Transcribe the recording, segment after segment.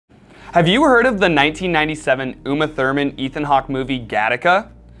Have you heard of the 1997 Uma Thurman-Ethan Hawke movie Gattaca?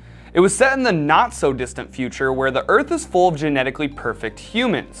 It was set in the not-so-distant future where the Earth is full of genetically perfect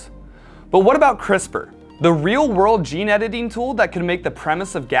humans. But what about CRISPR, the real-world gene editing tool that could make the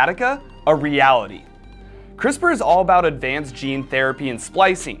premise of Gattaca a reality? CRISPR is all about advanced gene therapy and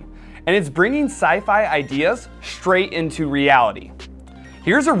splicing, and it's bringing sci-fi ideas straight into reality.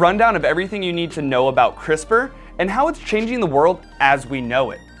 Here's a rundown of everything you need to know about CRISPR and how it's changing the world as we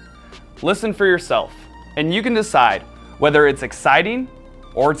know it. Listen for yourself, and you can decide whether it's exciting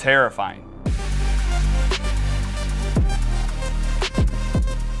or terrifying.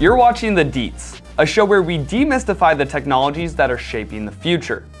 You're watching the Deets, a show where we demystify the technologies that are shaping the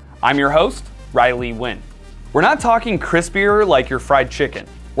future. I'm your host, Riley Wynn. We're not talking crispier like your fried chicken.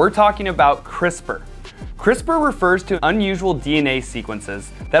 We're talking about CRISPR. CRISPR refers to unusual DNA sequences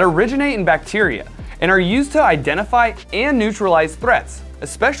that originate in bacteria and are used to identify and neutralize threats,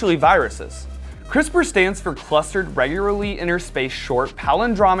 especially viruses. CRISPR stands for Clustered Regularly Interspaced Short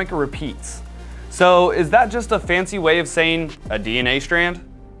Palindromic Repeats. So is that just a fancy way of saying a DNA strand?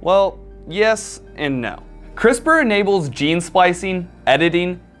 Well, yes and no. CRISPR enables gene splicing,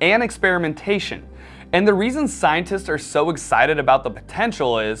 editing, and experimentation. And the reason scientists are so excited about the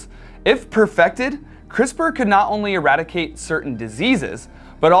potential is, if perfected, CRISPR could not only eradicate certain diseases,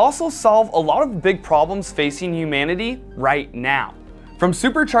 but also solve a lot of big problems facing humanity right now. From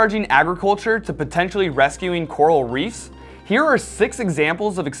supercharging agriculture to potentially rescuing coral reefs, here are 6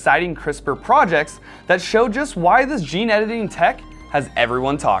 examples of exciting CRISPR projects that show just why this gene editing tech has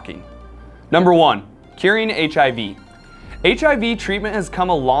everyone talking. Number 1, curing HIV. HIV treatment has come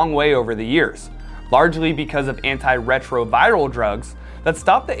a long way over the years, largely because of antiretroviral drugs that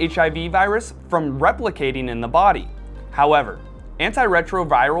stop the HIV virus from replicating in the body. However,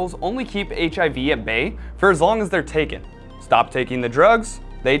 antiretrovirals only keep HIV at bay for as long as they're taken. Stop taking the drugs,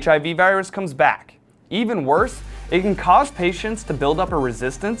 the HIV virus comes back. Even worse, it can cause patients to build up a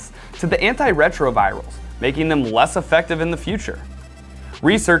resistance to the antiretrovirals, making them less effective in the future.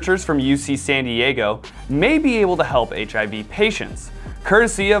 Researchers from UC San Diego may be able to help HIV patients,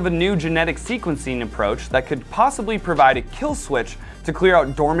 courtesy of a new genetic sequencing approach that could possibly provide a kill switch to clear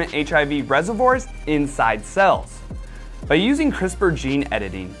out dormant HIV reservoirs inside cells. By using CRISPR gene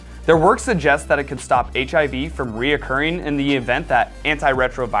editing, their work suggests that it could stop HIV from reoccurring in the event that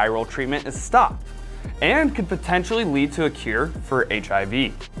antiretroviral treatment is stopped, and could potentially lead to a cure for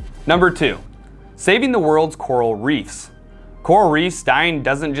HIV. Number 2, saving the world's coral reefs. Coral reefs dying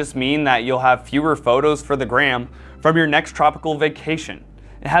doesn't just mean that you'll have fewer photos for the gram from your next tropical vacation.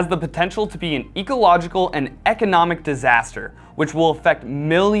 It has the potential to be an ecological and economic disaster, which will affect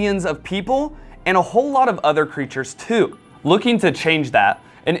millions of people and a whole lot of other creatures too. Looking to change that,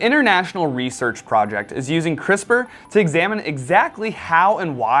 an international research project is using CRISPR to examine exactly how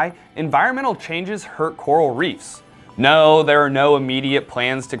and why environmental changes hurt coral reefs. No, there are no immediate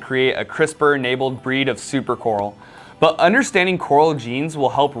plans to create a CRISPR-enabled breed of supercoral, but understanding coral genes will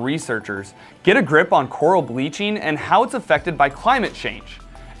help researchers get a grip on coral bleaching and how it's affected by climate change,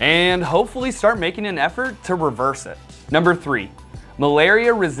 and hopefully start making an effort to reverse it. Number 3,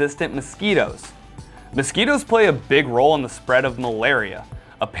 malaria-resistant mosquitoes. Mosquitoes play a big role in the spread of malaria,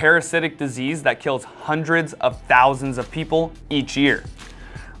 a parasitic disease that kills hundreds of thousands of people each year.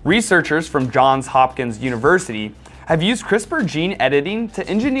 Researchers from Johns Hopkins University have used CRISPR gene editing to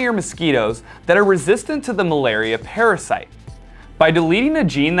engineer mosquitoes that are resistant to the malaria parasite. By deleting a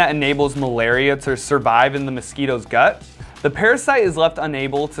gene that enables malaria to survive in the mosquito's gut, the parasite is left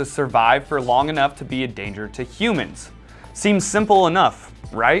unable to survive for long enough to be a danger to humans. Seems simple enough,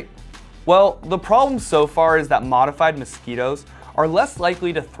 right? Well, the problem so far is that modified mosquitoes are less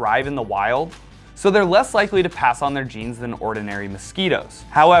likely to thrive in the wild, so they're less likely to pass on their genes than ordinary mosquitoes.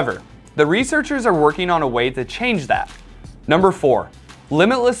 However, the researchers are working on a way to change that. Number 4,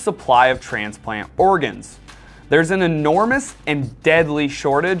 limitless supply of transplant organs. There's an enormous and deadly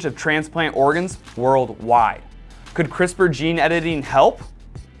shortage of transplant organs worldwide. Could CRISPR gene editing help?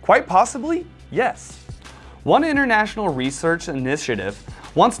 Quite possibly, yes. One international research initiative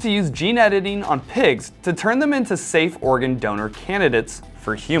wants to use gene editing on pigs to turn them into safe organ donor candidates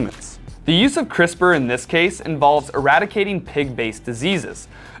for humans. The use of CRISPR in this case involves eradicating pig-based diseases,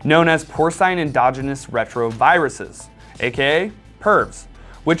 known as porcine endogenous retroviruses, aka PERVs,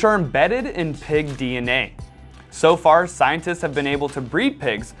 which are embedded in pig DNA. So far, scientists have been able to breed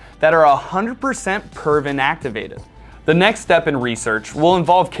pigs that are 100% PERV inactivated. The next step in research will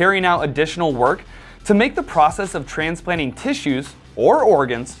involve carrying out additional work to make the process of transplanting tissues or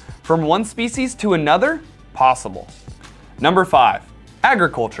organs from one species to another possible. Number 5,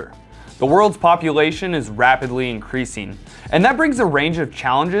 agriculture. The world's population is rapidly increasing, and that brings a range of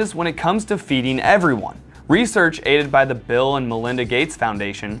challenges when it comes to feeding everyone. Research aided by the Bill and Melinda Gates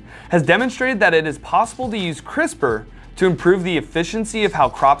Foundation has demonstrated that it is possible to use CRISPR to improve the efficiency of how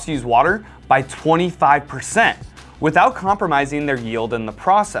crops use water by 25% without compromising their yield in the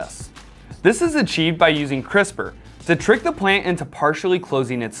process. This is achieved by using CRISPR to trick the plant into partially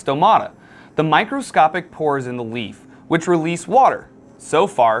closing its stomata, the microscopic pores in the leaf, which release water. So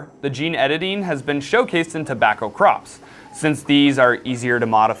far, the gene editing has been showcased in tobacco crops, since these are easier to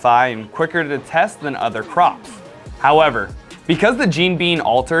modify and quicker to test than other crops. However, because the gene being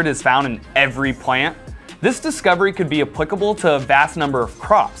altered is found in every plant, this discovery could be applicable to a vast number of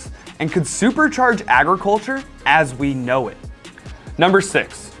crops and could supercharge agriculture as we know it. Number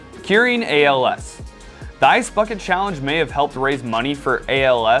 6. Curing ALS. The Ice Bucket Challenge may have helped raise money for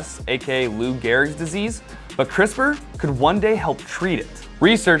ALS, aka Lou Gehrig's disease, but CRISPR could one day help treat it.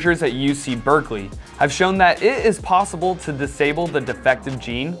 Researchers at UC Berkeley have shown that it is possible to disable the defective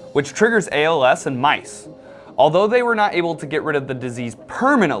gene which triggers ALS in mice. Although they were not able to get rid of the disease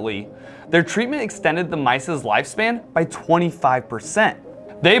permanently, their treatment extended the mice's lifespan by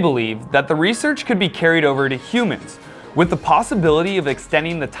 25%. They believe that the research could be carried over to humans, with the possibility of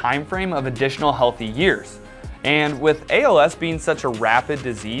extending the time frame of additional healthy years. And with ALS being such a rapid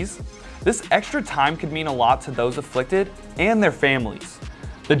disease, this extra time could mean a lot to those afflicted and their families.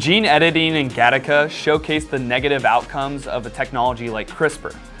 The gene editing in Gattaca showcased the negative outcomes of a technology like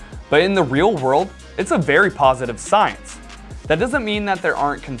CRISPR, but in the real world, it's a very positive science. That doesn't mean that there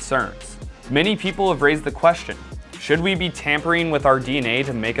aren't concerns. Many people have raised the question, should we be tampering with our DNA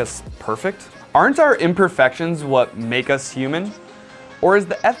to make us perfect? Aren't our imperfections what make us human? Or is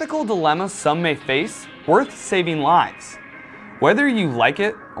the ethical dilemma some may face worth saving lives? Whether you like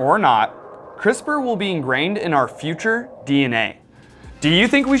it or not, CRISPR will be ingrained in our future DNA. Do you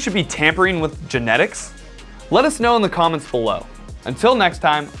think we should be tampering with genetics? Let us know in the comments below. Until next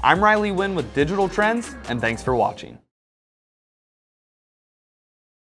time, I'm Riley Wynn with Digital Trends, and thanks for watching.